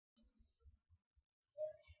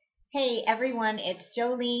Hey everyone, it's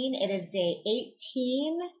Jolene. It is day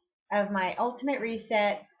 18 of my Ultimate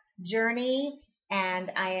Reset journey, and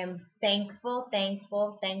I am thankful today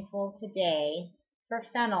for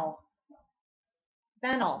fennel.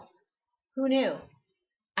 Fennel. Who knew?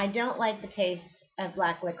 I don't like the taste of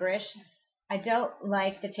black licorice. I don't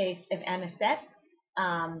like the taste of anisette.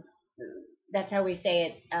 Um, that's how we say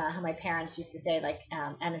it, how my parents used to say, like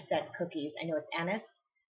anisette cookies. I know it's anise,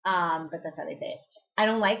 but that's how they say it. I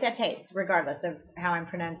don't like that taste, regardless of how I'm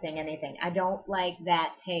pronouncing anything. I don't like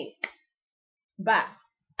that taste. But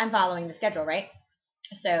I'm following the schedule, right?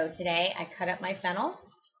 So today I cut up my fennel,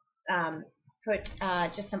 put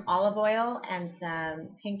just some olive oil and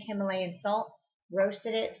some pink Himalayan salt,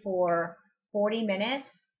 roasted it for 40 minutes,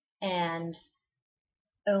 and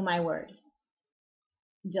oh my word,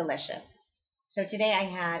 delicious. So today I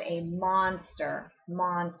had a monster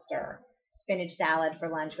spinach salad for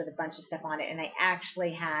lunch with a bunch of stuff on it, and I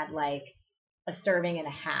actually had like a serving and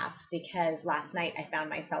a half because last night I found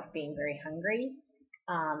myself being very hungry.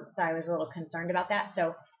 So I was a little concerned about that.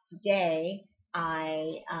 So today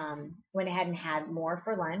I went ahead and had more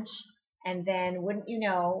for lunch. And then, wouldn't you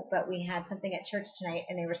know, but we had something at church tonight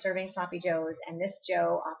and they were serving sloppy joes. And this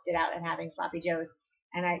Joe opted out of having sloppy joes.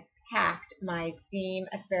 And I packed my steamed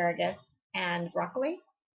asparagus and broccoli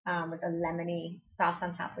with a lemony sauce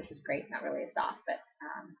on top, which was great. Not really a sauce, but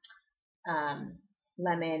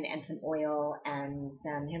lemon and some oil and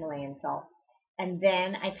some Himalayan salt. And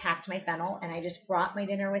then I packed my fennel and I just brought my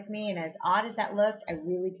dinner with me. And as odd as that looked, I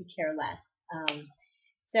really could care less.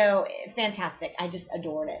 So fantastic. I just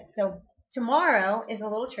adored it. So tomorrow is a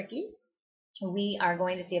little tricky. We are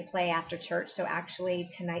going to see a play after church. So actually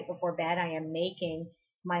tonight before bed, I am making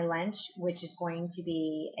my lunch, which is going to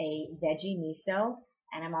be a veggie miso.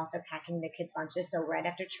 And I'm also packing the kids' lunches. So right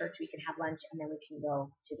after church, we can have lunch and then we can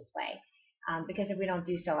go to the play. Because if we don't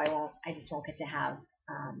do so, I just won't get to have,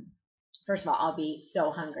 first of all, I'll be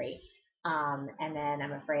so hungry. And then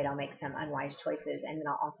I'm afraid I'll make some unwise choices and then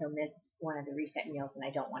I'll also miss one of the reset meals and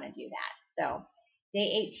I don't want to do that. So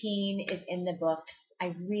day 18 is in the books.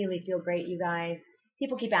 I really feel great, you guys.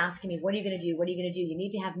 People keep asking me, what are you going to do? What are you going to do? You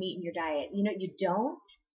need to have meat in your diet. You know, you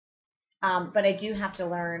don't. But I do have to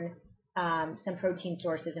learn some protein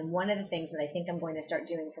sources. And one of the things that I think I'm going to start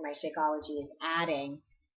doing for my Shakeology is adding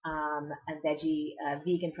a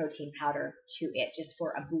vegan protein powder to it just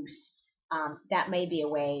for a boost. That may be a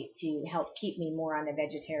way to help keep me more on a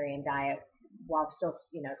vegetarian diet while still,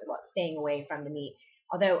 staying away from the meat.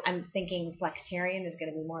 Although I'm thinking flexitarian is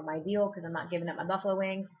going to be more my deal because I'm not giving up my buffalo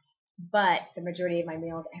wings. But the majority of my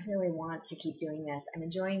meals, I really want to keep doing this. I'm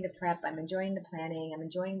enjoying the prep. I'm enjoying the planning. I'm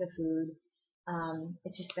enjoying the food.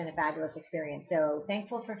 It's just been a fabulous experience. So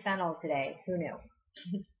thankful for fennel today. Who knew?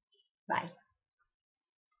 Bye.